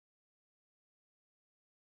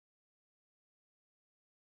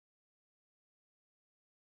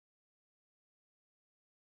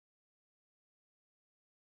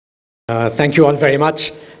Thank you all very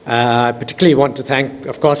much. I particularly want to thank,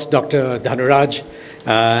 of course, Dr. Dhanuraj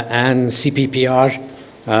and CPPR,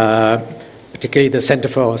 particularly the Center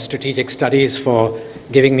for Strategic Studies, for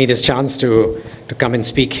giving me this chance to come and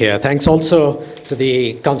speak here. Thanks also to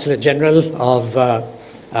the Consulate-General of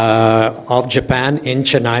Japan in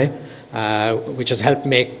Chennai, which has helped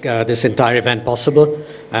make this entire event possible.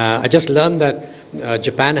 I just learned that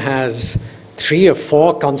Japan has 3 or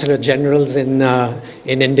 4 consulate generals in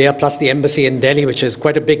India, plus the embassy in Delhi, which is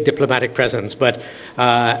quite a big diplomatic presence. But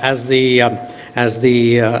as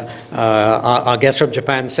our guest from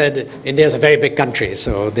Japan said, India is a very big country,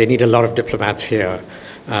 so they need a lot of diplomats here.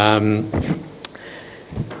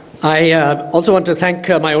 I also want to thank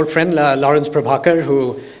my old friend Lawrence Prabhakar,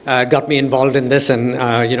 who got me involved in this, and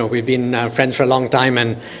we've been friends for a long time,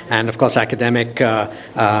 and of course academic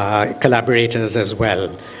collaborators as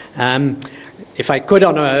well. If I could,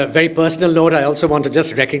 on a very personal note, I also want to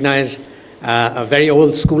just recognize a very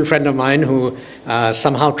old school friend of mine who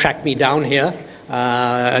somehow tracked me down here,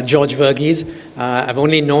 George Verghese. I've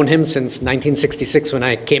only known him since 1966, when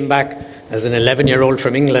I came back as an 11-year-old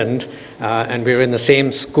from England, and we were in the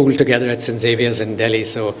same school together at St. Xavier's in Delhi.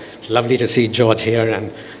 So it's lovely to see George here,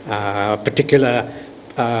 and particular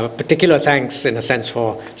thanks, in a sense,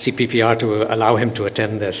 for CPPR to allow him to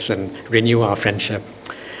attend this and renew our friendship.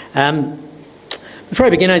 Before I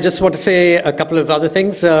begin, I just want to say a couple of other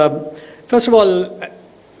things. First of all,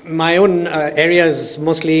 my own area is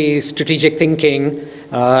mostly strategic thinking,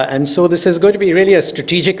 and so this is going to be really a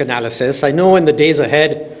strategic analysis. I know in the days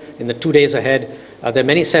ahead, in the 2 days ahead, there are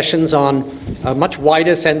many sessions on a much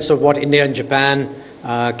wider sense of what India and Japan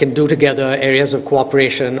can do together, areas of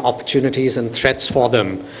cooperation, opportunities and threats for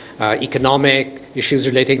them, economic issues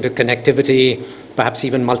relating to connectivity, perhaps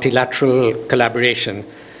even multilateral collaboration.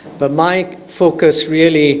 But my focus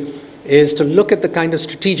really is to look at the kind of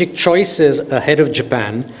strategic choices ahead of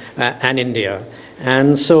Japan and India.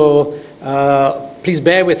 And so please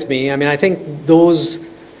bear with me. I mean, I think those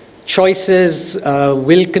choices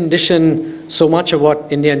will condition so much of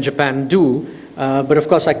what India and Japan do, but of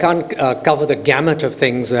course I can't cover the gamut of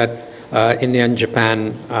things that India and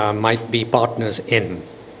Japan might be partners in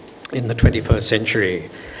the 21st century.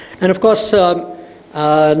 And of course,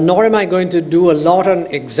 nor am I going to do a lot on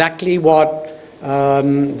exactly what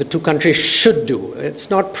the two countries should do. It's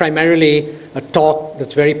not primarily a talk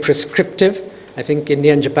that's very prescriptive. I think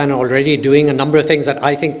India and Japan are already doing a number of things that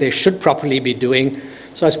I think they should properly be doing.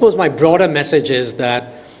 So I suppose my broader message is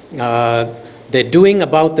that they're doing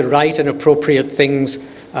about the right and appropriate things.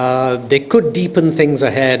 They could deepen things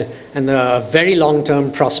ahead, and the very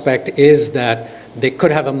long-term prospect is that they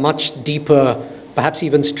could have a much deeper, perhaps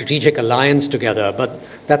even strategic alliance together, but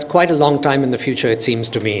that's quite a long time in the future, it seems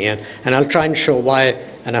to me, and I'll try and show why,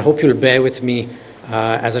 and I hope you'll bear with me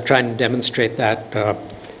as I try and demonstrate that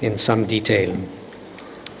in some detail.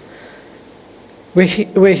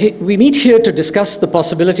 We meet here to discuss the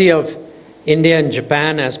possibility of India and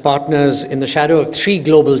Japan as partners in the shadow of 3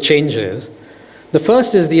 global changes. The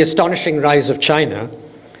first is the astonishing rise of China,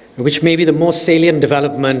 which may be the most salient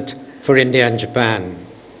development for India and Japan.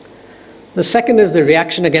 The second is the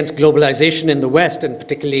reaction against globalization in the West, and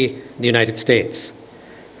particularly the United States.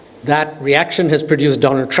 That reaction has produced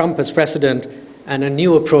Donald Trump as president and a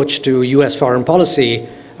new approach to US foreign policy,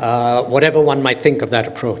 whatever one might think of that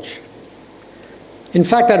approach. In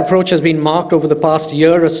fact, that approach has been marked over the past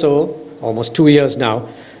year or so, almost 2 years now,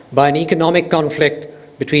 by an economic conflict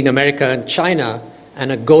between America and China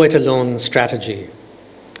and a go-it-alone strategy.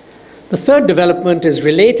 The third development is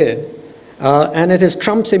related, and it is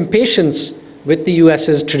Trump's impatience with the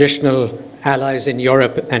US's traditional allies in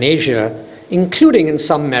Europe and Asia, including in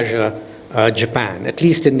some measure Japan, at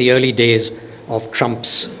least in the early days of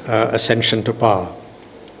Trump's ascension to power.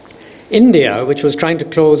 India, which was trying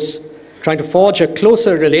to forge a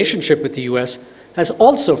closer relationship with the US, has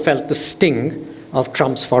also felt the sting of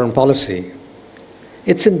Trump's foreign policy.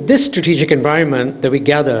 It's in this strategic environment that we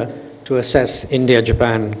gather to assess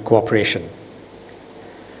India-Japan cooperation.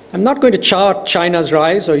 I'm not going to chart China's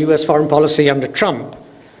rise or US foreign policy under Trump.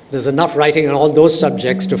 There's enough writing on all those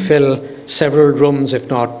subjects to fill several rooms, if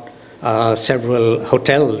not several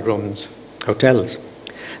hotels.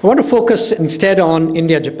 I want to focus instead on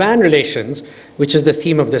India-Japan relations, which is the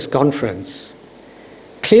theme of this conference.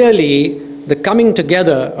 Clearly, the coming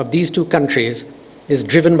together of these two countries is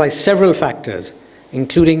driven by several factors,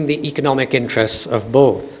 including the economic interests of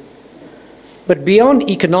both. But beyond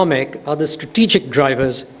economic are the strategic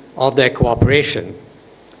drivers of their cooperation.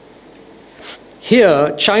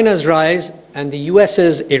 Here, China's rise and the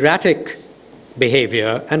US's erratic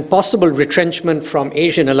behavior and possible retrenchment from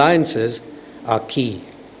Asian alliances are key.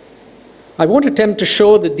 I won't attempt to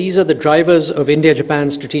show that these are the drivers of India-Japan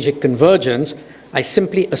strategic convergence. I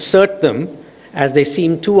simply assert them as they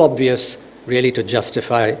seem too obvious really to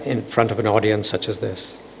justify in front of an audience such as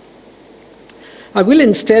this. I will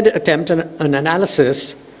instead attempt an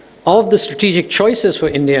analysis of the strategic choices for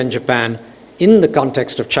India and Japan in the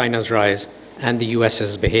context of China's rise and the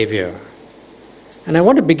US's behavior. And I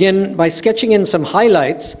want to begin by sketching in some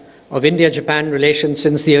highlights of India-Japan relations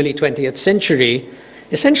since the early 20th century,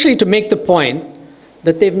 essentially to make the point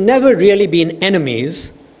that they've never really been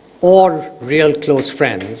enemies or real close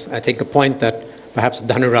friends. I think a point that perhaps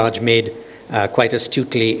Dhanuraj made quite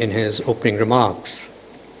astutely in his opening remarks.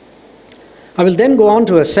 I will then go on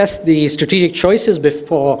to assess the strategic choices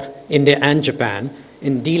before India and Japan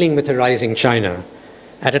in dealing with a rising China,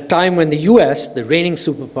 at a time when the US, the reigning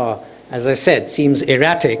superpower, as I said, seems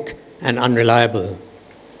erratic and unreliable.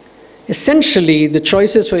 Essentially, the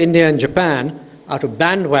choices for India and Japan are to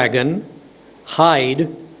bandwagon,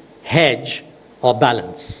 hide, hedge, or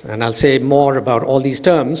balance. And I'll say more about all these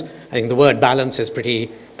terms. I think the word balance is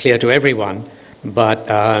pretty clear to everyone, but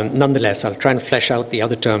nonetheless, I'll try and flesh out the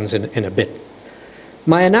other terms in a bit.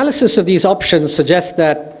 My analysis of these options suggests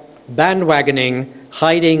that bandwagoning,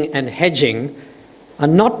 hiding, and hedging are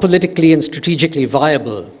not politically and strategically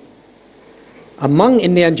viable. Among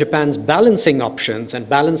India and Japan's balancing options, and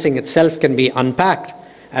balancing itself can be unpacked,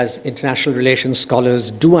 as international relations scholars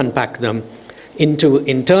do unpack them, into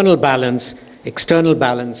internal balance, external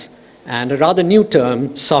balance, and a rather new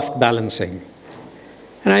term, soft balancing.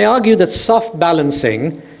 And I argue that soft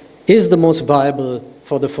balancing is the most viable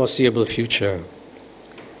for the foreseeable future.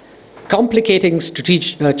 Complicating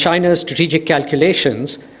China's strategic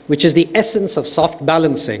calculations, which is the essence of soft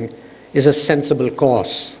balancing, is a sensible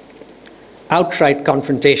course. Outright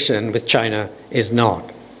confrontation with China is not.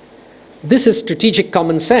 This is strategic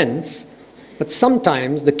common sense, but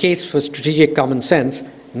sometimes the case for strategic common sense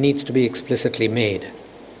needs to be explicitly made.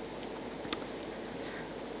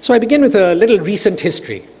 So I begin with a little recent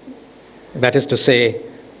history, that is to say,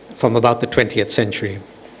 from about the 20th century.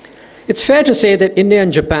 It's fair to say that India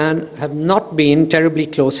and Japan have not been terribly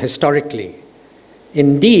close historically.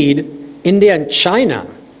 Indeed, India and China,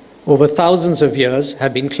 over thousands of years,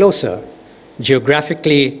 have been closer,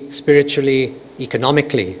 geographically, spiritually,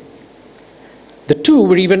 economically. The two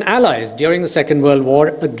were even allies during the Second World War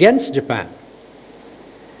against Japan.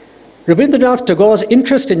 Rabindranath Tagore's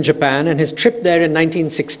interest in Japan and his trip there in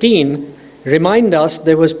 1916 remind us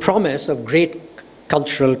there was promise of great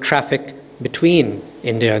cultural traffic between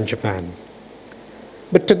India and Japan.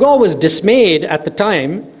 But Tagore was dismayed at the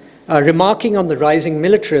time, remarking on the rising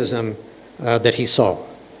militarism that he saw.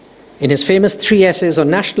 In his famous 3 essays on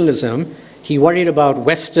nationalism, he worried about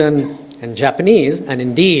Western and Japanese, and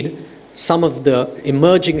indeed some of the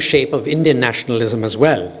emerging shape of Indian nationalism as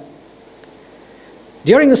well.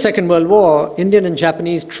 During the Second World War, Indian and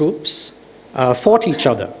Japanese troops fought each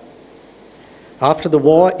other. After the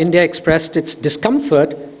war, India expressed its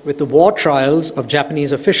discomfort with the war trials of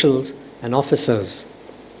Japanese officials and officers.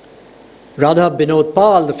 Radha Binod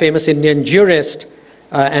Pal, the famous Indian jurist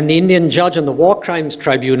and the Indian judge on the War Crimes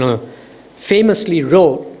Tribunal, famously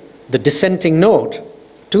wrote the dissenting note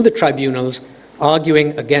to the tribunals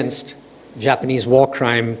arguing against Japanese war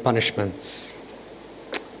crime punishments.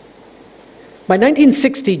 By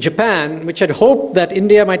 1960, Japan, which had hoped that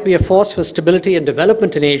India might be a force for stability and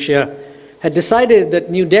development in Asia, had decided that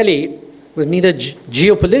New Delhi was neither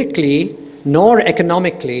geopolitically nor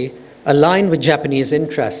economically aligned with Japanese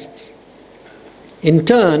interests. In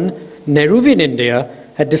turn, Nehruvian India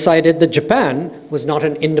had decided that Japan was not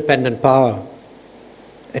an independent power,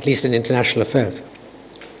 at least in international affairs.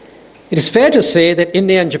 It is fair to say that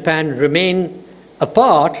India and Japan remain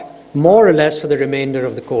apart more or less for the remainder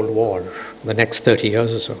of the Cold War, the next 30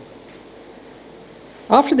 years or so.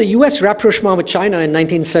 After the US rapprochement with China in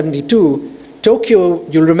 1972, Tokyo,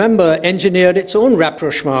 you'll remember, engineered its own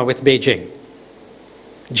rapprochement with Beijing.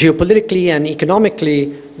 Geopolitically and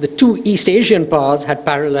economically, the two East Asian powers had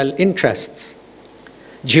parallel interests.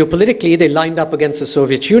 Geopolitically, they lined up against the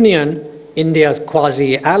Soviet Union, India's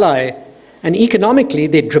quasi-ally, and economically,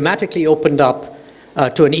 they dramatically opened up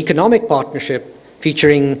to an economic partnership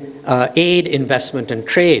featuring aid, investment, and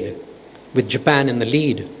trade, with Japan in the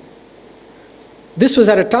lead. This was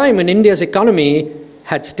at a time when India's economy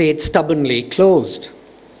had stayed stubbornly closed.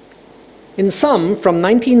 In sum, from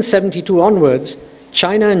 1972 onwards,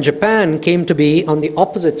 China and Japan came to be on the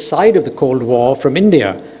opposite side of the Cold War from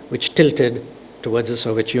India, which tilted towards the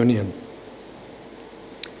Soviet Union.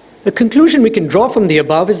 The conclusion we can draw from the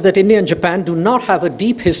above is that India and Japan do not have a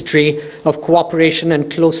deep history of cooperation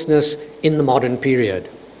and closeness in the modern period.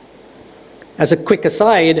 As a quick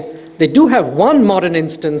aside, they do have one modern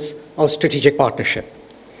instance of strategic partnership,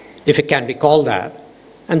 if it can be called that.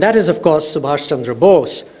 And that is, of course, Subhash Chandra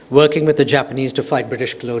Bose working with the Japanese to fight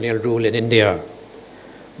British colonial rule in India.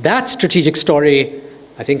 That strategic story,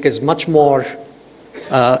 I think, is much more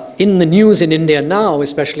in the news in India now,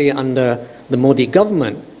 especially under the Modi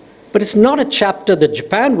government. But it's not a chapter that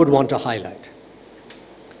Japan would want to highlight.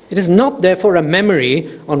 It is not, therefore, a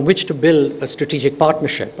memory on which to build a strategic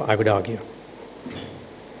partnership, I would argue.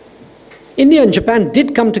 India and Japan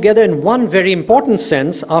did come together in one very important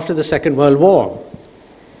sense after the Second World War.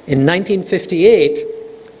 In 1958,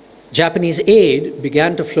 Japanese aid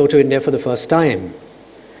began to flow to India for the first time.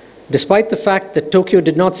 Despite the fact that Tokyo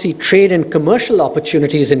did not see trade and commercial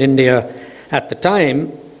opportunities in India at the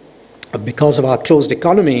time, because of our closed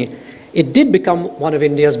economy, it did become one of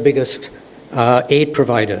India's biggest aid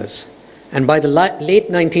providers. And by the late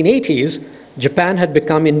 1980s, Japan had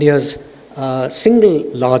become India's single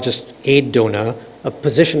largest aid donor, a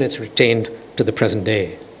position it's retained to the present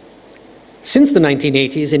day. Since the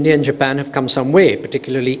 1980s, India and Japan have come some way,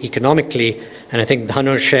 particularly economically, and I think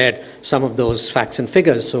Dhanush shared some of those facts and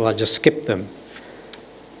figures, so I'll just skip them.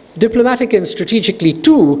 Diplomatic and strategically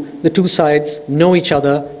too, the two sides know each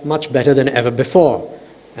other much better than ever before,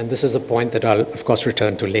 and this is a point that I'll, of course,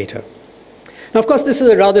 return to later. Now, of course, this is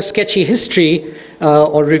a rather sketchy history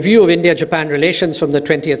or review of India-Japan relations from the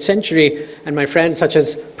 20th century, and my friends such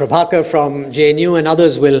as Prabhakar from JNU and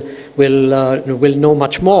others will know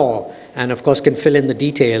much more, and of course can fill in the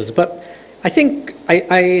details. But I think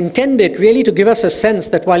I intend it really to give us a sense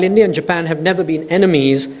that while India and Japan have never been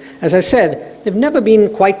enemies, as I said, they've never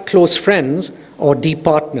been quite close friends or deep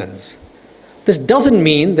partners. This doesn't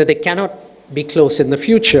mean that they cannot be close in the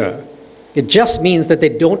future. It just means that they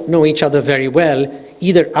don't know each other very well,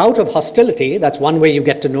 either out of hostility, that's one way you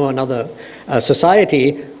get to know another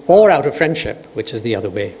society, or out of friendship, which is the other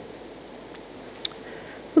way.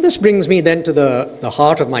 So this brings me then to the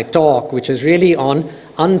heart of my talk, which is really on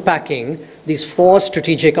unpacking these four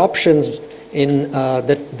strategic options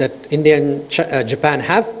that India and Japan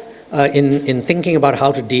have in thinking about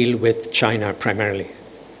how to deal with China primarily.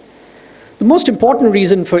 The most important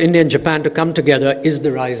reason for India and Japan to come together is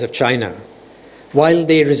the rise of China. While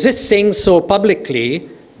they resist saying so publicly,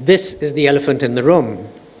 this is the elephant in the room.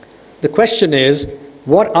 The question is,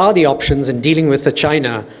 what are the options in dealing with the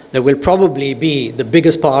China that will probably be the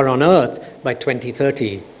biggest power on earth by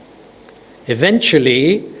 2030?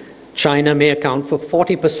 Eventually, China may account for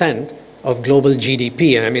 40% of global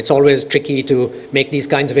GDP. And I mean, it's always tricky to make these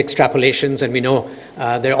kinds of extrapolations, and we know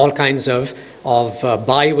there are all kinds of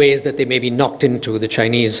byways that they may be knocked into, the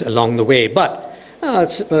Chinese, along the way. But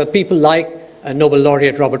people like Nobel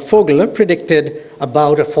laureate Robert Fogel have predicted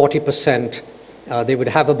about a 40%, they would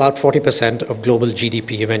have about 40% of global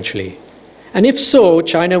GDP eventually. And if so,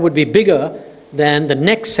 China would be bigger than the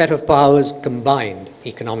next set of powers combined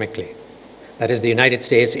economically. That is the United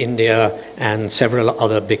States, India, and several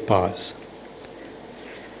other big powers.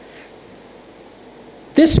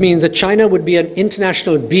 This means that China would be an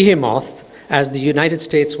international behemoth as the United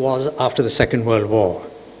States was after the Second World War.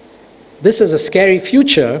 This is a scary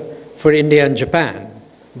future for India and Japan,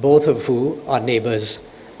 both of whom are neighbors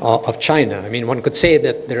of China. I mean, one could say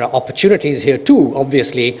that there are opportunities here too,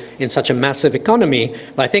 obviously, in such a massive economy,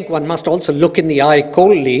 but I think one must also look in the eye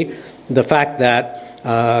coldly the fact that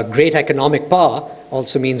great economic power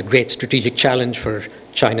also means great strategic challenge for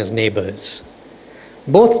China's neighbors.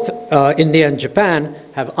 Both India and Japan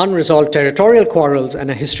have unresolved territorial quarrels and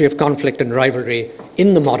a history of conflict and rivalry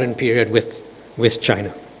in the modern period with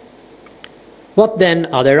China. What then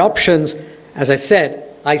are their options? As I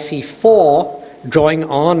said, I see four drawing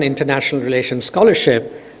on international relations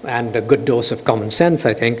scholarship and a good dose of common sense,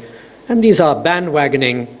 I think. And these are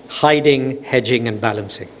bandwagoning, hiding, hedging, and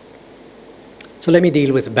balancing. So let me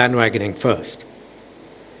deal with bandwagoning first.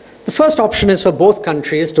 The first option is for both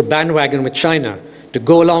countries to bandwagon with China, to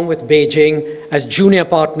go along with Beijing as junior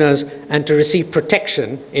partners and to receive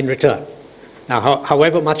protection in return. Now,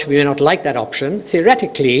 however much we may not like that option,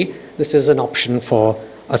 theoretically, this is an option for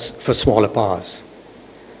smaller powers.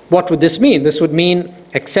 What would this mean? This would mean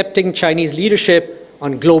accepting Chinese leadership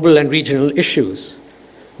on global and regional issues.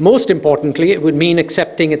 Most importantly, it would mean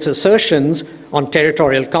accepting its assertions on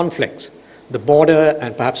territorial conflicts, the border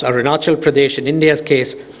and perhaps Arunachal Pradesh in India's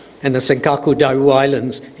case, and the Senkaku Daewoo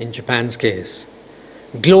Islands in Japan's case.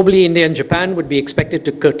 Globally, India and Japan would be expected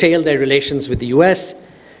to curtail their relations with the US.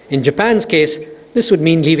 In Japan's case, this would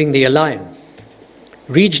mean leaving the alliance.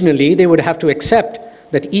 Regionally, they would have to accept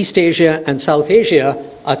that East Asia and South Asia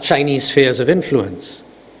are Chinese spheres of influence.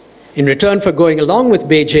 In return for going along with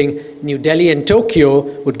Beijing, New Delhi and Tokyo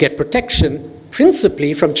would get protection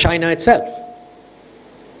principally from China itself.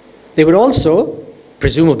 They would also,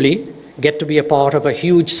 presumably, get to be a part of a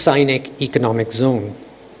huge Sinic economic zone.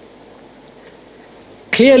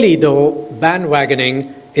 Clearly, though,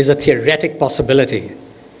 bandwagoning is a theoretic possibility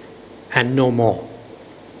and no more.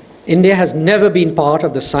 India has never been part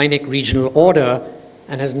of the Sinic regional order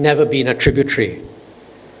and has never been a tributary.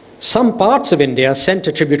 Some parts of India sent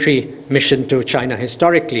a tributary mission to China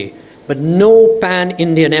historically, but no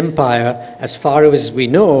pan-Indian empire, as far as we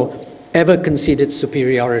know, ever conceded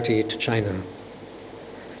superiority to China.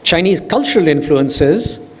 Chinese cultural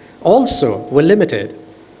influences also were limited,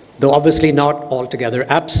 though obviously not altogether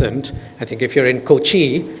absent. I think if you're in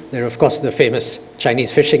Kochi, there are of course the famous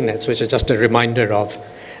Chinese fishing nets, which are just a reminder of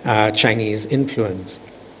Chinese influence.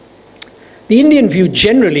 The Indian view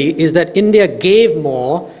generally is that India gave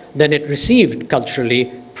more than it received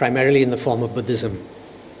culturally, primarily in the form of Buddhism.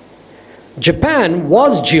 Japan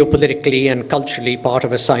was geopolitically and culturally part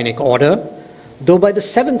of a Sinic order, though by the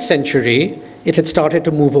 7th century, it had started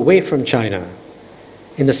to move away from China.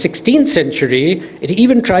 In the 16th century, it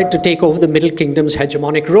even tried to take over the Middle Kingdom's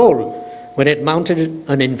hegemonic role when it mounted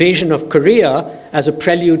an invasion of Korea as a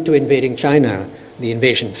prelude to invading China. The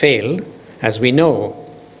invasion failed, as we know.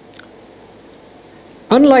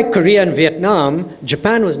 Unlike Korea and Vietnam,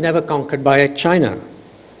 Japan was never conquered by China.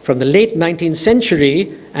 From the late 19th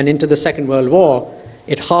century and into the Second World War,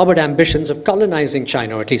 it harbored ambitions of colonizing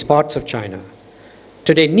China, or at least parts of China.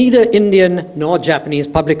 Today, neither Indian nor Japanese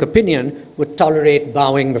public opinion would tolerate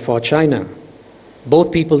bowing before China.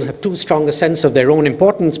 Both peoples have too strong a sense of their own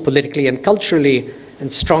importance politically and culturally,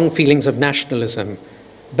 and strong feelings of nationalism.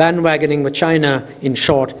 Bandwagoning with China, in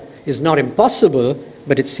short, is not impossible,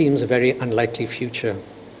 but it seems a very unlikely future.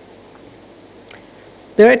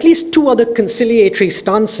 There are at least two other conciliatory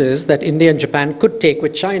stances that India and Japan could take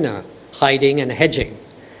with China, hiding and hedging.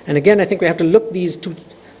 And again, I think we have to look these two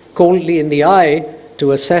coldly in the eye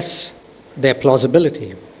to assess their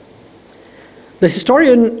plausibility. The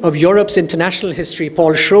historian of Europe's international history,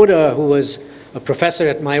 Paul Schroeder, who was a professor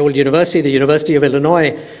at my old university, the University of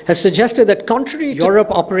Illinois, has suggested that contrary to Europe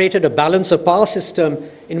operated a balance of power system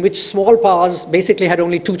in which small powers basically had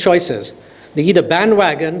only two choices. They either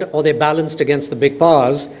bandwagoned or they balanced against the big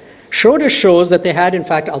powers. Schroeder shows that they had in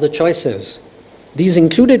fact other choices. These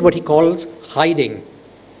included what he calls hiding.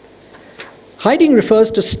 Hiding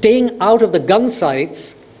refers to staying out of the gun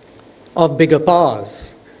sights of bigger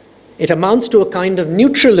powers. It amounts to a kind of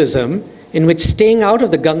neutralism in which staying out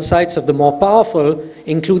of the gun sights of the more powerful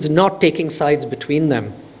includes not taking sides between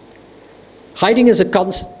them. Hiding is a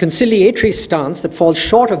conciliatory stance that falls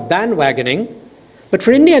short of bandwagoning, but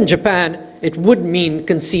for India and Japan, it would mean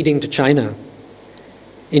conceding to China.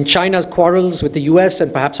 In China's quarrels with the US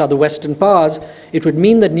and perhaps other Western powers, it would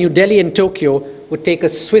mean that New Delhi and Tokyo would take a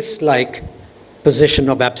Swiss-like position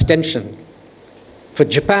of abstention. For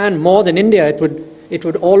Japan, more than India, it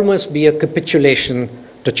would almost be a capitulation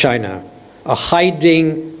to China. A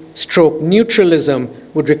hiding stroke neutralism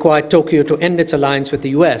would require Tokyo to end its alliance with the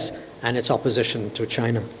US and its opposition to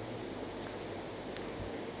China.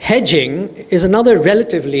 Hedging is another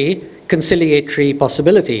relatively conciliatory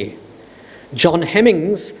possibility. John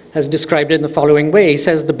Hemmings has described it in the following way. He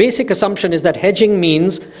says, the basic assumption is that hedging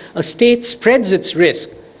means a state spreads its risk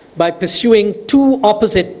by pursuing two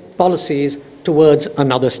opposite policies towards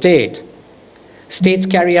another state. States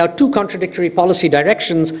carry out two contradictory policy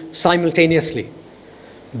directions simultaneously,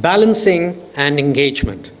 balancing and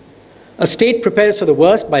engagement. A state prepares for the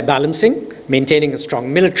worst by balancing, maintaining a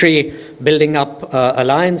strong military, building up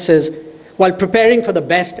alliances, while preparing for the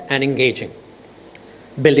best and engaging,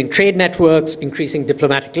 building trade networks, increasing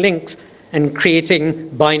diplomatic links, and creating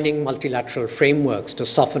binding multilateral frameworks to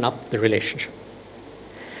soften up the relationship.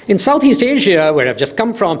 In Southeast Asia, where I've just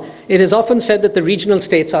come from, it is often said that the regional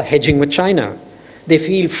states are hedging with China. They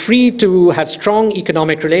feel free to have strong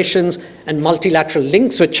economic relations and multilateral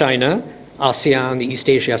links with China, ASEAN, the East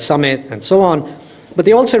Asia Summit, and so on, but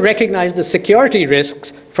they also recognize the security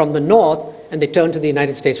risks from the north, and they turn to the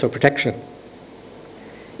United States for protection.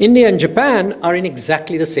 India and Japan are in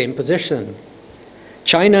exactly the same position.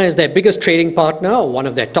 China is their biggest trading partner, or one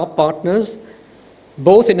of their top partners.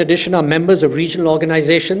 Both, in addition, are members of regional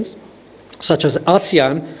organizations, such as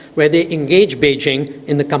ASEAN, where they engage Beijing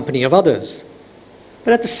in the company of others.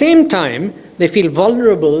 But at the same time, they feel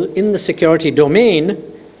vulnerable in the security domain.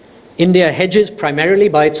 India hedges primarily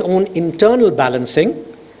by its own internal balancing,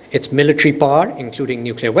 its military power, including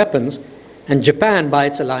nuclear weapons, and Japan by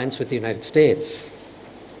its alliance with the United States.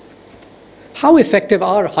 How effective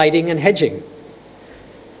are hiding and hedging?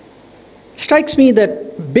 It strikes me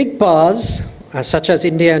that big powers, such as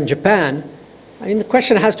India and Japan, I mean, the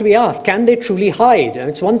question has to be asked, can they truly hide? And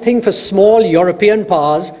it's one thing for small European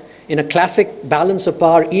powers in a classic balance of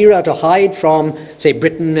power era to hide from, say,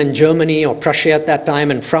 Britain and Germany or Prussia at that time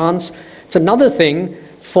and France. It's another thing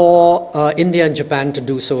for India and Japan to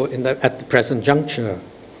do so at the present juncture.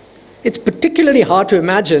 It's particularly hard to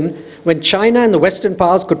imagine when China and the Western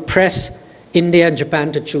powers could press India and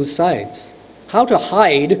Japan to choose sides. How to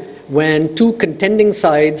hide when two contending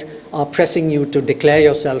sides are pressing you to declare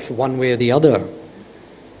yourself one way or the other.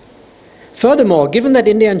 Furthermore, given that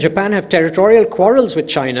India and Japan have territorial quarrels with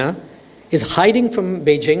China, is hiding from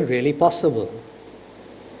Beijing really possible?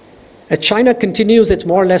 As China continues its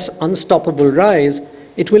more or less unstoppable rise,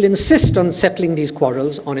 it will insist on settling these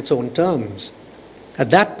quarrels on its own terms.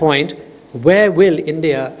 At that point, where will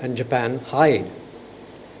India and Japan hide?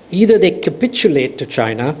 Either they capitulate to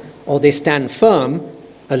China or they stand firm,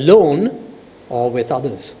 alone or with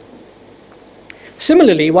others.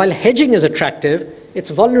 Similarly, while hedging is attractive, it's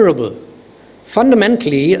vulnerable.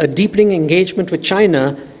 Fundamentally, a deepening engagement with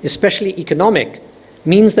China, especially economic,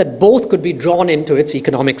 means that both could be drawn into its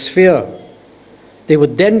economic sphere. They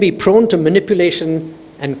would then be prone to manipulation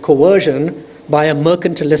and coercion by a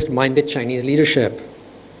mercantilist-minded Chinese leadership.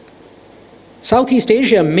 Southeast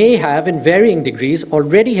Asia may have, in varying degrees,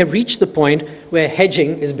 already have reached the point where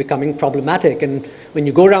hedging is becoming problematic. And when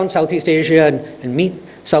you go around Southeast Asia and meet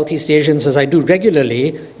Southeast Asians, as I do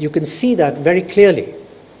regularly, you can see that very clearly.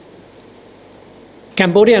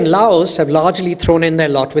 Cambodia and Laos have largely thrown in their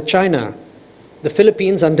lot with China. The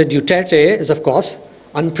Philippines under Duterte is, of course,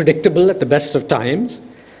 unpredictable at the best of times,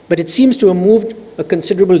 but it seems to have moved a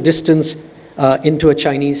considerable distance into a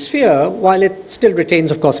Chinese sphere, while it still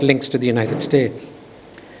retains, of course, links to the United States.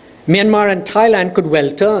 Myanmar and Thailand could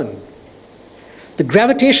well turn. The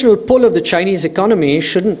gravitational pull of the Chinese economy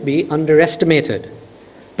shouldn't be underestimated,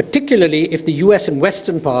 particularly if the US and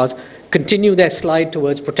Western powers continue their slide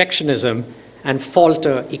towards protectionism and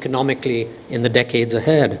falter economically in the decades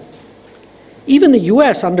ahead. Even the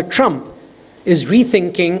US under Trump is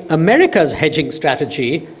rethinking America's hedging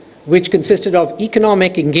strategy, which consisted of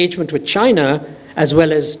economic engagement with China as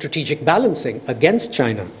well as strategic balancing against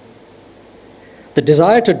China. The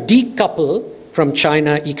desire to decouple from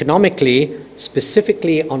China economically,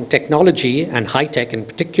 specifically on technology and high-tech in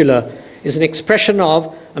particular, is an expression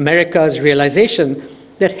of America's realization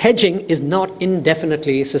that hedging is not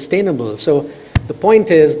indefinitely sustainable. So the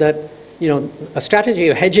point is that, a strategy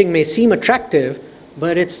of hedging may seem attractive,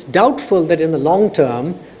 but it's doubtful that in the long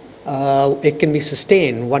term it can be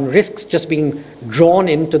sustained. One risks just being drawn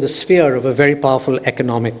into the sphere of a very powerful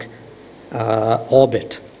economic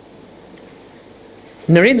orbit.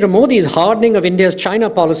 Narendra Modi's hardening of India's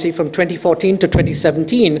China policy from 2014 to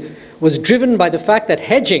 2017 was driven by the fact that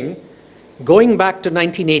hedging, going back to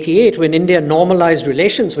 1988 when India normalized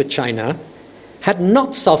relations with China, had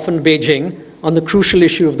not softened Beijing on the crucial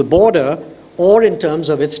issue of the border or in terms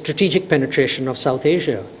of its strategic penetration of South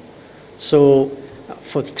Asia. So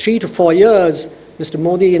for 3 to 4 years, Mr.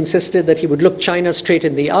 Modi insisted that he would look China straight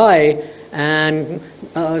in the eye and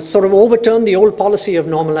sort of overturn the old policy of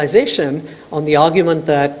normalization on the argument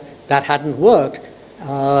that that hadn't worked.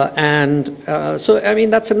 So, I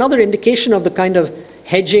mean, that's another indication of the kind of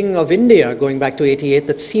hedging of India going back to 88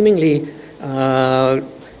 that seemingly,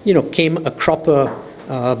 came a cropper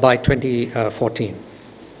by 2014.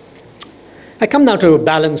 I come now to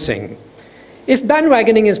balancing. If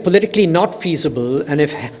bandwagoning is politically not feasible, and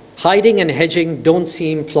if hiding and hedging don't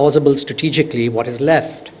seem plausible strategically, what is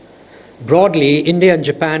left? Broadly, India and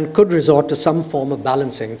Japan could resort to some form of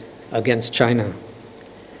balancing against China.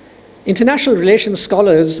 International relations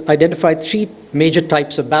scholars identified 3 major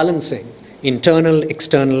types of balancing: internal,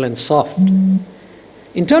 external, and soft.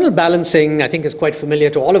 Internal balancing, I think, is quite familiar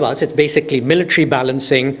to all of us. It's basically military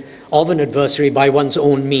balancing of an adversary by one's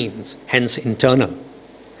own means, hence internal.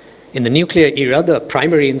 In the nuclear era, the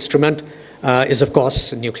primary instrument is, of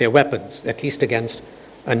course, nuclear weapons, at least against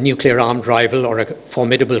a nuclear-armed rival or a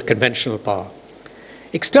formidable conventional power.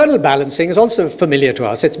 External balancing is also familiar to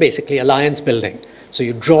us. It's basically alliance building. So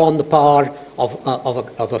you draw on the power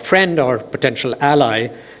of a friend or potential ally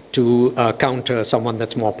to counter someone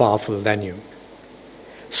that's more powerful than you.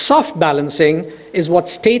 Soft balancing is what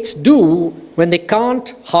states do when they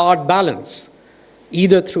can't hard balance,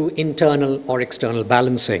 either through internal or external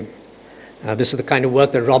balancing. This is the kind of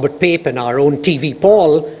work that Robert Pape and our own T.V.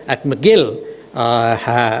 Paul at McGill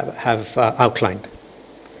have outlined.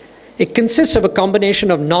 It consists of a combination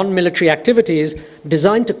of non-military activities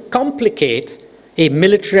designed to complicate a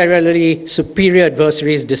militarily superior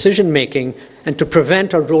adversary's decision-making and to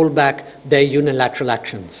prevent or roll back their unilateral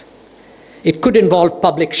actions. It could involve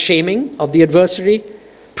public shaming of the adversary,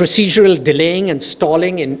 procedural delaying and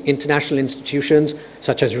stalling in international institutions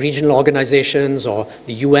such as regional organizations or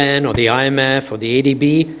the UN or the IMF or the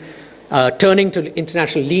ADB, turning to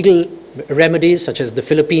international legal remedies such as the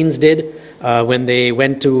Philippines did when they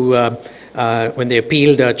went to when they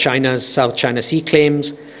appealed China's South China Sea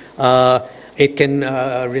claims. It can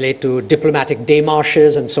relate to diplomatic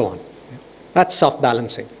démarches and so on. That's soft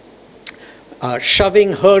balancing.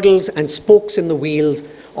 Shoving hurdles and spokes in the wheels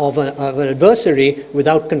of an adversary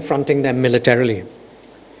without confronting them militarily.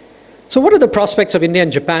 So what are the prospects of India and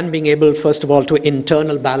Japan being able, first of all, to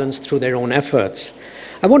internal balance through their own efforts?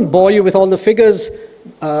 I won't bore you with all the figures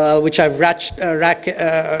which I've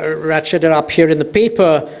ratcheted up here in the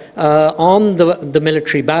paper on the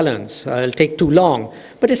military balance. It'll take too long.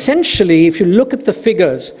 But essentially, if you look at the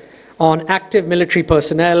figures on active military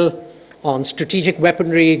personnel, on strategic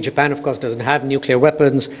weaponry, Japan, of course, doesn't have nuclear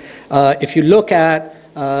weapons. If you look at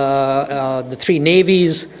the three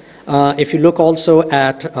navies, if you look also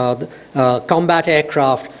at combat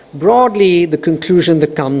aircraft, broadly, the conclusion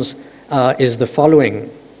that comes is the following.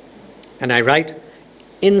 And I write,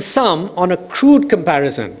 in sum, on a crude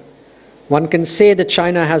comparison, one can say that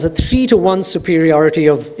China has a 3-to-1 superiority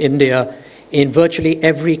of India in virtually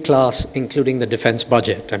every class, including the defense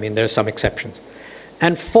budget. I mean, there are some exceptions.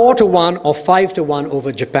 And 4-to-1 or 5-to-1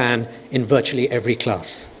 over Japan in virtually every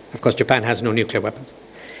class. Of course, Japan has no nuclear weapons.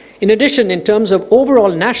 In addition, in terms of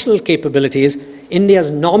overall national capabilities,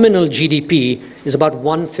 India's nominal GDP is about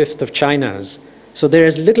 1/5 of China's. So there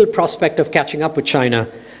is little prospect of catching up with China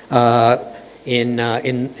in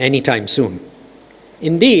any time soon.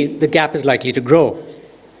 Indeed, the gap is likely to grow.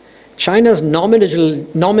 China's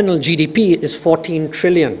nominal GDP is 14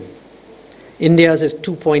 trillion. India's is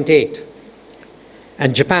 2.8.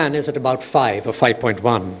 And Japan is at about 5 or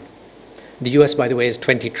 5.1. The US, by the way, is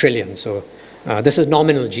 20 trillion. So this is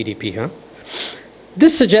nominal GDP. Huh?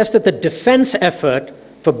 This suggests that the defense effort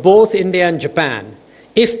for both India and Japan,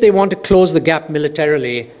 if they want to close the gap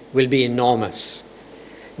militarily, will be enormous.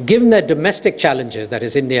 Given their domestic challenges, that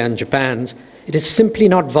is India and Japan's, it is simply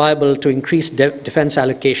not viable to increase defense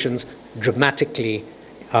allocations dramatically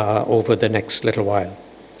over the next little while.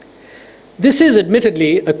 This is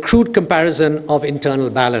admittedly a crude comparison of internal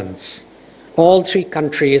balance. All three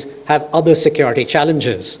countries have other security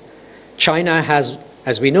challenges. China has,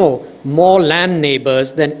 as we know, more land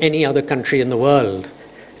neighbors than any other country in the world.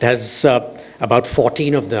 It has about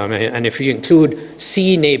 14 of them, and if you include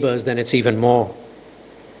sea neighbors, then it's even more.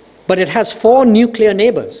 But it has 4 nuclear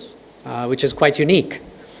neighbors, which is quite unique,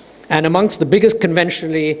 and amongst the biggest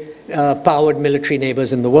conventionally powered military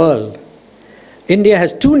neighbors in the world. India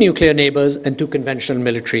has 2 nuclear neighbors and 2 conventional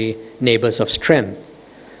military neighbors of strength.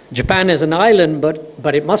 Japan is an island,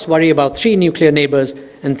 but it must worry about 3 nuclear neighbors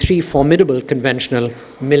and 3 formidable conventional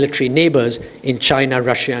military neighbors in China,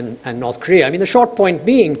 Russia, and North Korea. I mean, the short point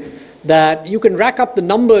being that you can rack up the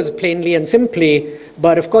numbers plainly and simply,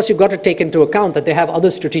 but of course you've got to take into account that they have other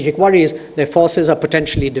strategic worries, their forces are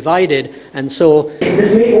potentially divided, and so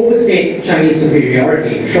this may overstate Chinese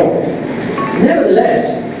superiority in short. Nevertheless,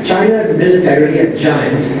 China is militarily a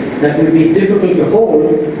giant that would be difficult to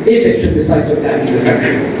hold if it should decide to attack the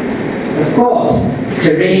country. Of course,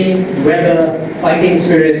 terrain, weather, fighting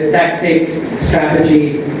spirit, tactics,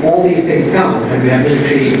 strategy, all these things count, and we have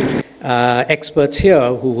military experts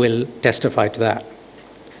here who will testify to that.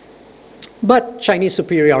 But Chinese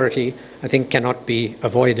superiority, I think, cannot be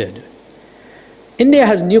avoided. India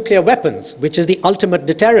has nuclear weapons, which is the ultimate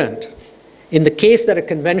deterrent. In the case that a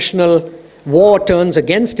conventional war turns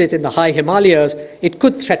against it in the high Himalayas, it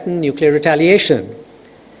could threaten nuclear retaliation.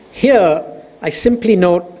 Here, I simply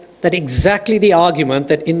note that exactly the argument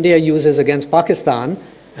that India uses against Pakistan,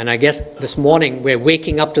 and I guess this morning we're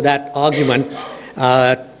waking up to that argument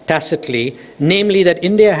tacitly, namely that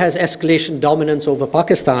India has escalation dominance over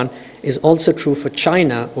Pakistan, is also true for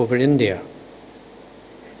China over India.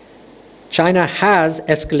 China has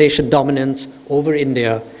escalation dominance over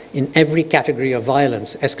India in every category of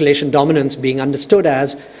violence, escalation dominance being understood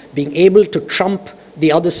as being able to trump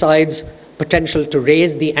the other side's potential to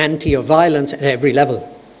raise the ante of violence at every level.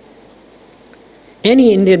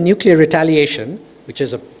 Any Indian nuclear retaliation, which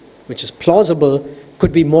is plausible,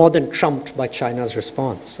 could be more than trumped by China's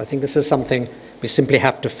response. I think this is something we simply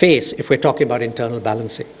have to face if we're talking about internal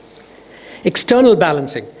balancing. External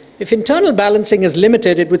balancing. If internal balancing is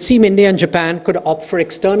limited, it would seem India and Japan could opt for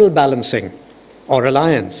external balancing or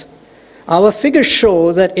alliance. Our figures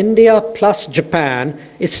show that India plus Japan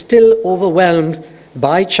is still overwhelmed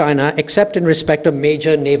by China, except in respect of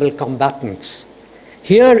major naval combatants.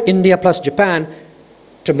 Here, India plus Japan,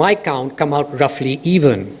 to my count, come out roughly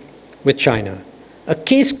even with China. A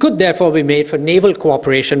case could therefore be made for naval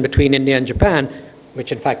cooperation between India and Japan,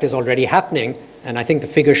 which in fact is already happening, and I think the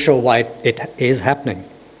figures show why it is happening.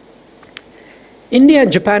 India and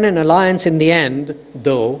Japan in alliance in the end,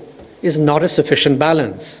 though, is not a sufficient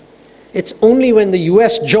balance. It's only when the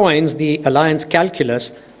US joins the alliance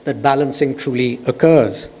calculus that balancing truly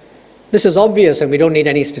occurs. This is obvious, and we don't need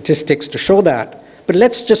any statistics to show that. But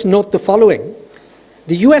let's just note the following.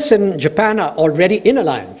 The US and Japan are already in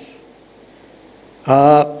alliance.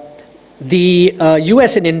 The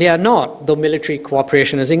US and India are not, though military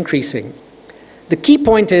cooperation is increasing. The key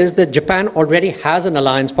point is that Japan already has an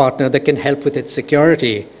alliance partner that can help with its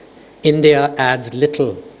security. India adds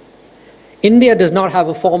little. India does not have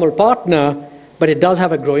a formal partner, but it does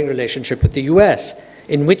have a growing relationship with the US,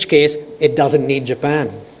 in which case it doesn't need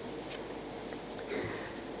Japan.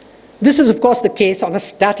 This is, of course, the case on a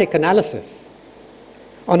static analysis.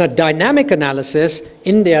 On a dynamic analysis,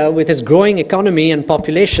 India, with its growing economy and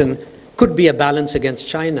population, could be a balance against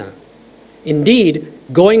China. Indeed,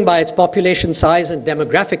 going by its population size and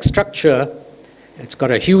demographic structure, it's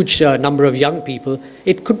got a huge number of young people,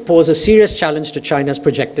 it could pose a serious challenge to China's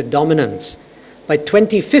projected dominance. By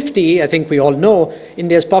 2050, I think we all know,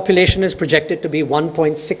 India's population is projected to be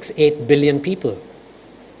 1.68 billion people,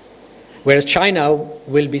 whereas China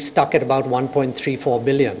will be stuck at about 1.34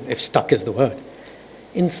 billion, if stuck is the word.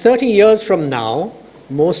 In 30 years from now,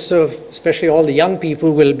 most of, especially all the young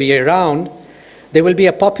people will be around, there will be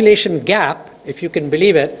a population gap, if you can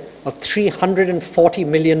believe it, of 340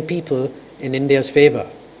 million people in India's favor.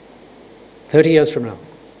 30 years from now,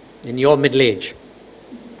 in your middle age.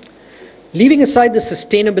 Leaving aside the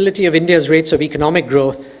sustainability of India's rates of economic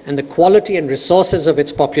growth and the quality and resources of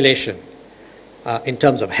its population, in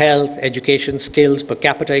terms of health, education, skills, per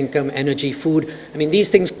capita income, energy, food, I mean, these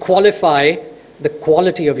things qualify the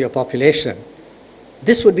quality of your population.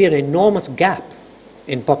 This would be an enormous gap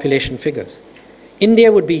in population figures.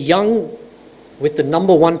 India would be young with the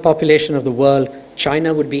 #1 population of the world.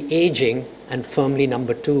 China would be aging and firmly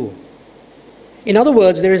 #2. In other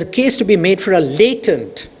words, there is a case to be made for a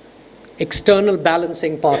latent external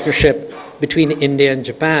balancing partnership between India and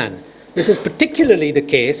Japan. This is particularly the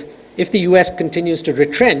case if the US continues to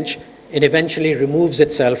retrench and eventually removes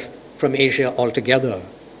itself from Asia altogether.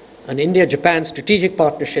 An India-Japan strategic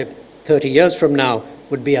partnership 30 years from now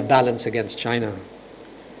would be a balance against China.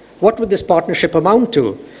 What would this partnership amount to?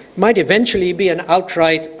 It might eventually be an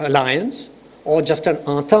outright alliance or just an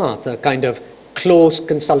entente, a kind of close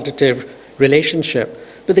consultative relationship.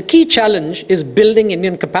 But the key challenge is building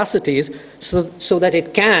Indian capacities so that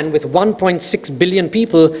it can, with 1.6 billion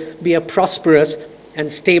people, be a prosperous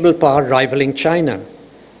and stable power rivaling China.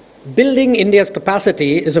 Building India's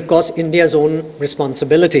capacity is, of course, India's own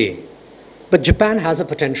responsibility. But Japan has a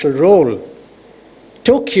potential role.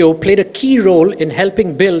 Tokyo played a key role in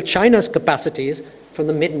helping build China's capacities from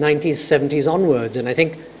the mid-90s, 70s onwards, and I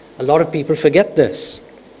think a lot of people forget this.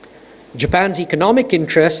 Japan's economic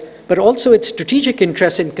interests, but also its strategic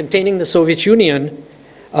interest in containing the Soviet Union,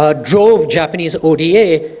 drove Japanese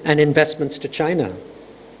ODA and investments to China.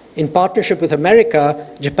 In partnership with America,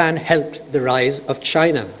 Japan helped the rise of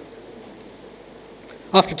China.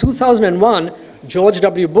 After 2001, George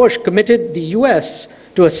W. Bush committed the US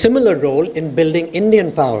to a similar role in building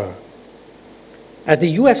Indian power. As the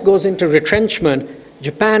US goes into retrenchment,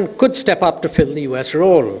 Japan could step up to fill the US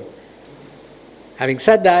role. Having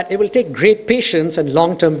said that, it will take great patience and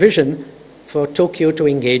long-term vision for Tokyo to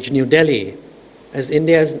engage New Delhi, as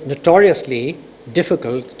India is notoriously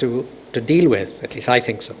difficult to deal with, at least I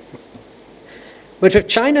think so. But if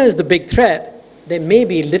China is the big threat, there may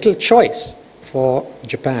be little choice for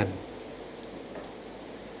Japan.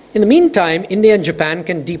 In the meantime, India and Japan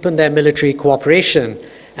can deepen their military cooperation.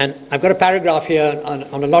 And I've got a paragraph here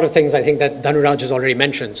on a lot of things I think that Dhanuraj has already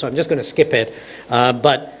mentioned, so I'm just going to skip it.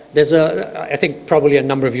 But there's I think probably a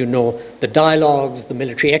number of you know, the dialogues, the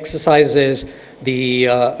military exercises, the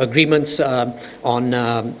agreements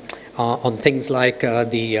on things like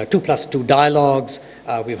the 2+2 dialogues.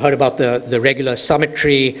 We've heard about the regular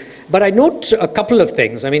summitry. But I note a couple of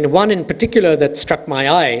things. I mean, one in particular that struck my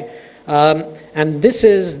eye, and this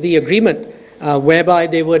is the agreement whereby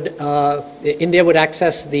they would, India would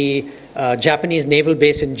access the Japanese naval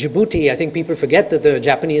base in Djibouti. I think people forget that the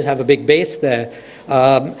Japanese have a big base there,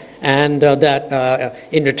 and that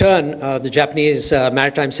in return, the Japanese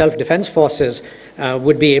Maritime Self-Defense Forces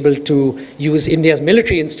would be able to use India's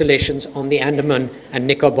military installations on the Andaman and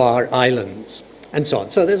Nicobar Islands, and so on.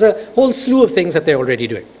 So there's a whole slew of things that they're already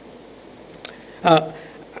doing.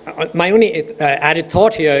 my only added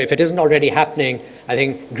thought here, if it isn't already happening, I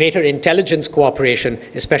think greater intelligence cooperation,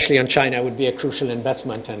 especially on China, would be a crucial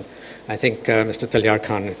investment, and I think Mr. Talyar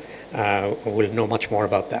Khan will know much more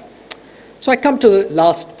about that. So I come to the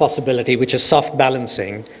last possibility, which is soft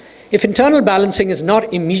balancing. If internal balancing is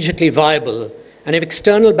not immediately viable, and if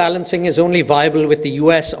external balancing is only viable with the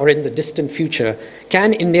US or in the distant future,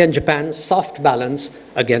 can India and Japan soft balance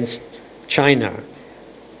against China?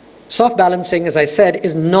 Soft balancing, as I said,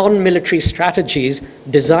 is non-military strategies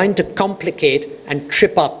designed to complicate and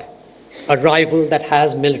trip up a rival that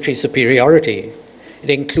has military superiority. It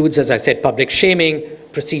includes, as I said, public shaming,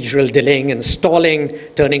 procedural delaying and stalling,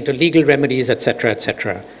 turning to legal remedies, etc.,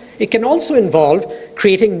 etc. It can also involve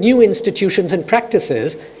creating new institutions and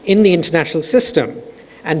practices in the international system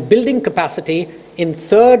and building capacity in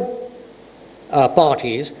third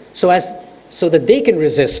parties so that they can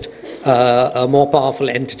resist more powerful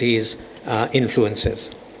entities' influences.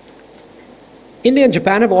 India and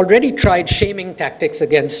Japan have already tried shaming tactics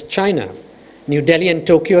against China. New Delhi and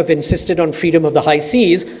Tokyo have insisted on freedom of the high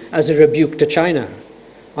seas as a rebuke to China.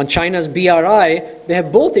 On China's BRI, they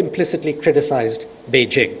have both implicitly criticized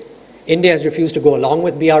Beijing. India has refused to go along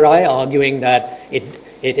with BRI, arguing that it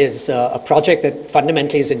is a project that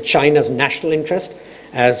fundamentally is in China's national interest,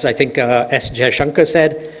 as I think S. Jaishankar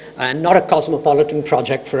said, and not a cosmopolitan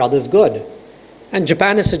project for others' good. And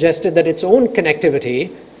Japan has suggested that its own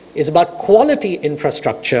connectivity is about quality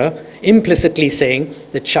infrastructure, implicitly saying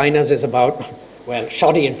that China's is about, well,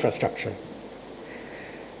 shoddy infrastructure.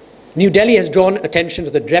 New Delhi has drawn attention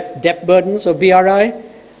to the debt burdens of BRI,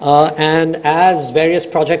 and as various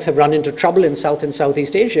projects have run into trouble in South and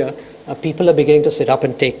Southeast Asia, people are beginning to sit up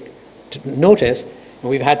and take notice. And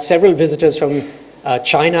we've had several visitors from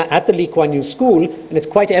China at the Lee Kuan Yew School, and it's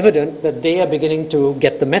quite evident that they are beginning to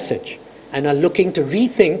get the message and are looking to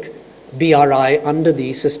rethink BRI under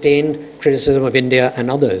the sustained criticism of India and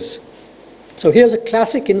others. So here's a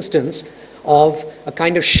classic instance of a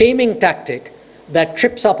kind of shaming tactic that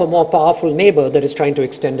trips up a more powerful neighbor that is trying to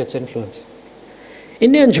extend its influence.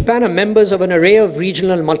 India and Japan are members of an array of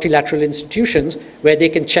regional and multilateral institutions where they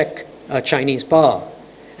can check Chinese power.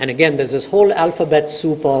 And again, there's this whole alphabet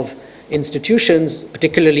soup of institutions,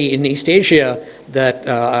 particularly in East Asia,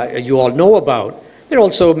 that you all know about. They're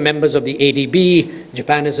also members of the ADB.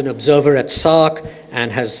 Japan is an observer at SARC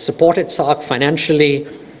and has supported SARC financially.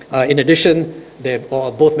 In addition, they're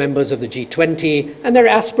both members of the G20, and they're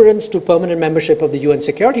aspirants to permanent membership of the UN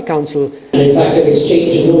Security Council. And in fact, have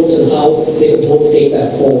exchanged notes on how they could both take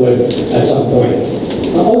that forward at some point.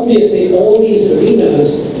 Now, obviously, all these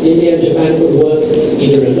arenas, India and Japan could work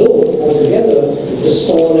either alone or together to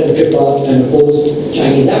stall and trip up and oppose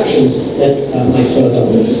Chinese actions that might hurt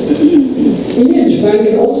others. India and Japan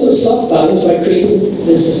can also soft balance by creating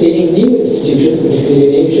and sustaining new institutions, particularly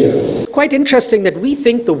in Asia. It's quite interesting that we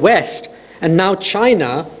think the West and now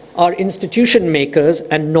China are institution makers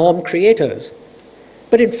and norm creators.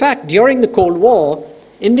 But in fact, during the Cold War,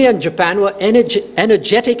 India and Japan were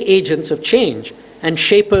energetic agents of change and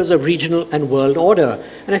shapers of regional and world order.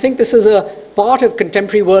 And I think this is a part of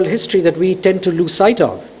contemporary world history that we tend to lose sight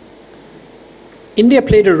of. India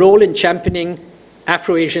played a role in championing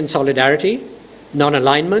Afro-Asian solidarity,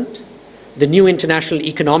 non-alignment, the new international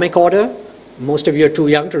economic order. Most of you are too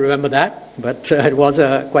young to remember that, but it was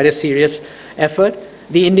quite a serious effort.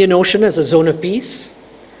 The Indian Ocean as a zone of peace,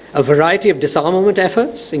 a variety of disarmament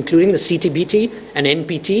efforts, including the CTBT and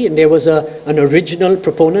NPT, and there was an original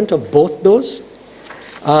proponent of both those.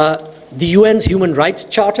 The UN's Human Rights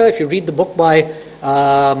Charter, if you read the book by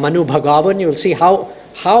Manu Bhagavan, you'll see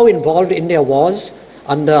how involved India was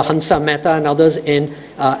under Hansa Mehta and others in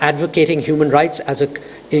advocating human rights as an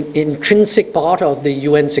intrinsic part of the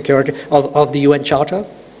UN security, of the UN Charter.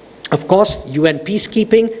 Of course, UN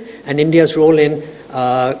peacekeeping and India's role in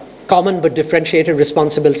common but differentiated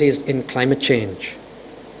responsibilities in climate change.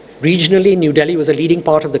 Regionally, New Delhi was a leading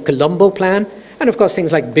part of the Colombo Plan, and of course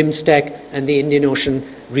things like BIMSTEC and the Indian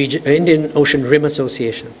Ocean Rim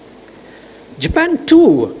Association. Japan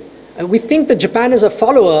too, we think that Japan is a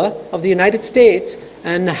follower of the United States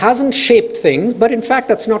and hasn't shaped things, but in fact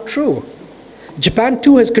that's not true. Japan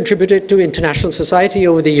too has contributed to international society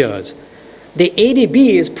over the years. The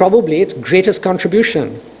ADB is probably its greatest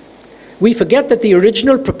contribution. We forget that the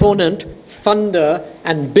original proponent, funder,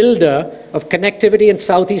 and builder of connectivity in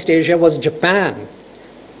Southeast Asia was Japan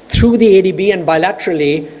through the ADB and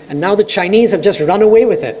bilaterally, and now the Chinese have just run away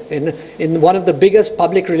with it in one of the biggest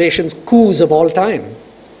public relations coups of all time.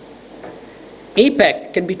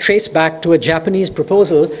 APEC can be traced back to a Japanese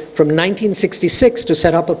proposal from 1966 to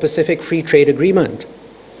set up a Pacific Free Trade Agreement.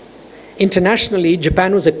 Internationally,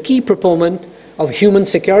 Japan was a key proponent of human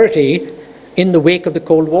security in the wake of the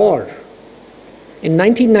Cold War. In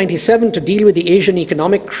 1997, to deal with the Asian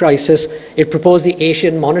economic crisis, it proposed the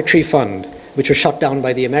Asian Monetary Fund, which was shut down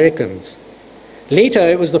by the Americans. Later,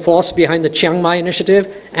 it was the force behind the Chiang Mai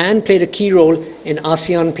Initiative and played a key role in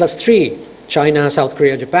ASEAN +3, China, South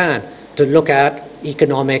Korea, Japan, to look at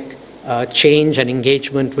economic change and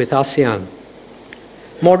engagement with ASEAN.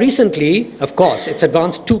 More recently, of course, it's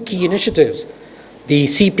advanced two key initiatives. The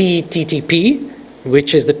CPTPP,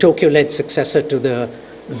 which is the Tokyo-led successor to the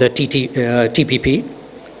TPP.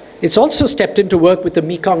 It's also stepped in to work with the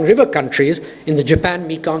Mekong River countries in the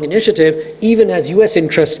Japan-Mekong Initiative, even as US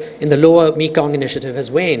interest in the lower Mekong Initiative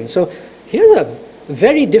has waned. So here's a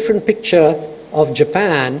very different picture of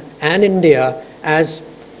Japan and India as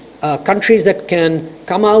countries that can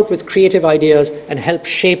come out with creative ideas and help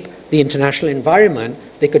shape the international environment.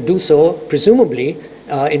 They could do so, presumably,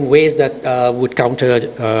 in ways that would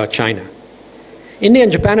counter China. India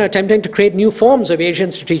and Japan are attempting to create new forms of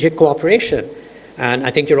Asian strategic cooperation. And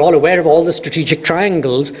I think you're all aware of all the strategic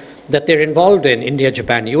triangles that they're involved in: India,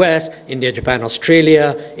 Japan, US, India, Japan,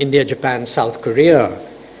 Australia, India, Japan, South Korea.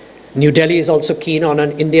 New Delhi is also keen on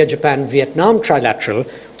an India, Japan, Vietnam trilateral,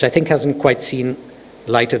 which I think hasn't quite seen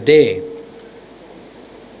light of day.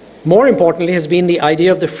 More importantly has been the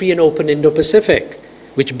idea of the free and open Indo-Pacific,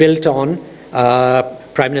 which built on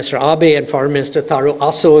Prime Minister Abe and Foreign Minister Taro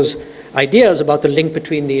Aso's ideas about the link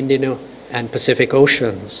between the Indian and Pacific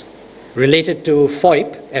Oceans. Related to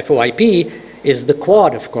FOIP, F-O-I-P, is the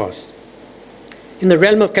Quad, of course. In the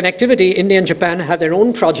realm of connectivity, India and Japan have their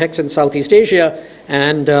own projects in Southeast Asia,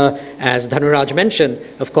 and as Dhanuraj mentioned,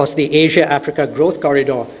 of course, the Asia-Africa Growth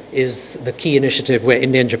Corridor is the key initiative where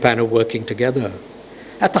India and Japan are working together.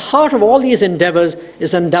 At the heart of all these endeavors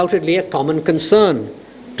is undoubtedly a common concern: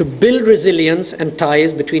 to build resilience and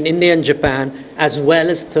ties between India and Japan, as well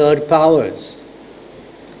as third powers.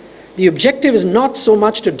 The objective is not so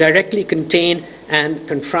much to directly contain and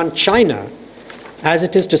confront China, as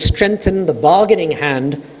it is to strengthen the bargaining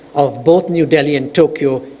hand of both New Delhi and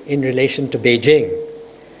Tokyo in relation to Beijing,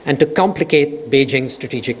 and to complicate Beijing's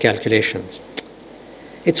strategic calculations.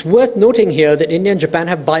 It's worth noting here that India and Japan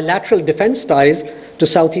have bilateral defense ties to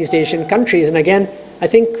Southeast Asian countries, and again, I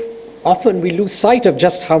think often we lose sight of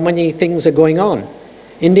just how many things are going on.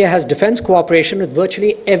 India has defense cooperation with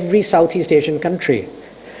virtually every Southeast Asian country.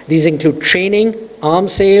 These include training,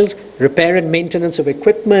 arms sales, repair and maintenance of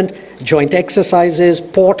equipment, joint exercises,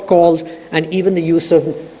 port calls, and even the use of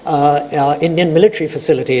Indian military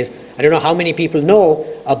facilities. I don't know how many people know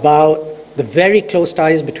about the very close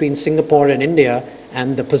ties between Singapore and India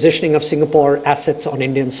and the positioning of Singapore assets on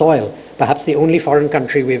Indian soil, perhaps the only foreign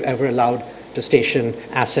country we've ever allowed to station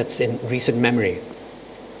assets in recent memory.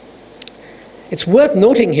 It's worth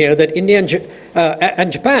noting here that India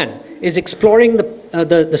and Japan is exploring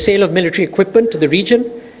the sale of military equipment to the region,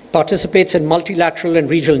 participates in multilateral and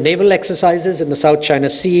regional naval exercises in the South China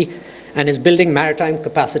Sea, and is building maritime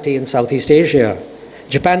capacity in Southeast Asia.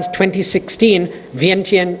 Japan's 2016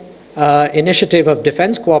 Vientiane initiative of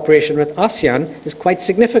defense cooperation with ASEAN is quite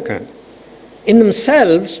significant. In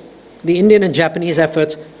themselves, the Indian and Japanese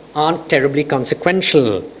efforts aren't terribly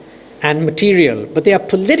consequential and material, but they are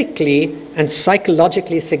politically and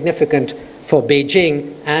psychologically significant for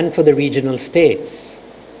Beijing and for the regional states.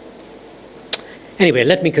 Anyway,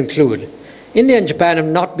 let me conclude. India and Japan have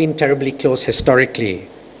not been terribly close historically,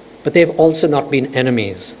 but they've also not been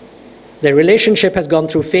enemies. Their relationship has gone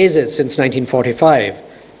through phases since 1945.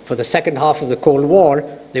 For the second half of the Cold War,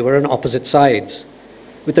 they were on opposite sides.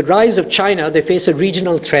 With the rise of China, they face a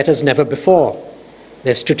regional threat as never before.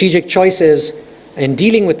 Their strategic choices in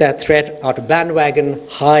dealing with that threat are to bandwagon,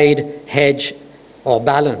 hide, hedge, or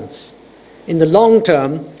balance. In the long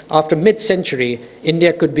term, after mid-century,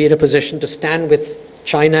 India could be in a position to stand with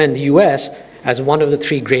China and the US as one of the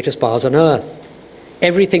three greatest powers on earth.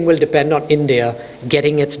 Everything will depend on India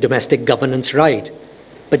getting its domestic governance right.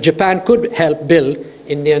 But Japan could help build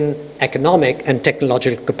Indian economic and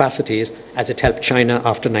technological capacities as it helped China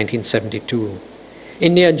after 1972.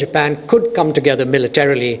 India and Japan could come together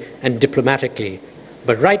militarily and diplomatically,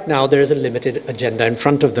 but right now there is a limited agenda in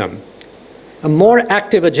front of them. A more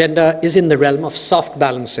active agenda is in the realm of soft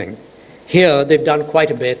balancing. Here they've done quite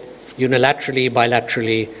a bit unilaterally,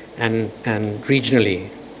 bilaterally, and regionally.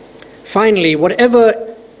 Finally,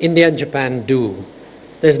 whatever India and Japan do,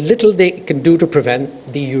 there's little they can do to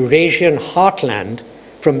prevent the Eurasian heartland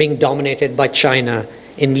from being dominated by China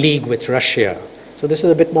in league with Russia. So this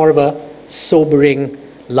is a bit more of a sobering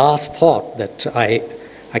last thought that I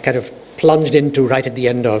kind of plunged into right at the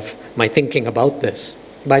end of my thinking about this.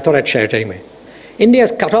 But I thought I'd share it anyway. India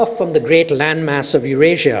is cut off from the great landmass of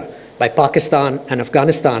Eurasia, by Pakistan and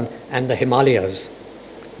Afghanistan and the Himalayas.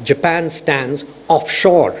 Japan stands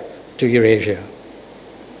offshore to Eurasia.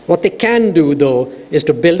 What they can do, though, is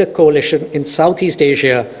to build a coalition in Southeast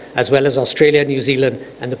Asia, as well as Australia, New Zealand,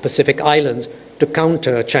 and the Pacific Islands, to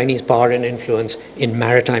counter Chinese power and influence in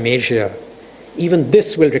maritime Asia. Even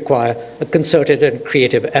this will require a concerted and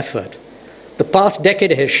creative effort. The past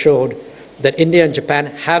decade has showed that India and Japan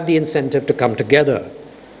have the incentive to come together.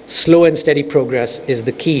 Slow and steady progress is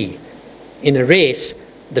the key. In a race,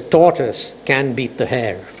 the tortoise can beat the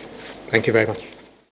hare. Thank you very much.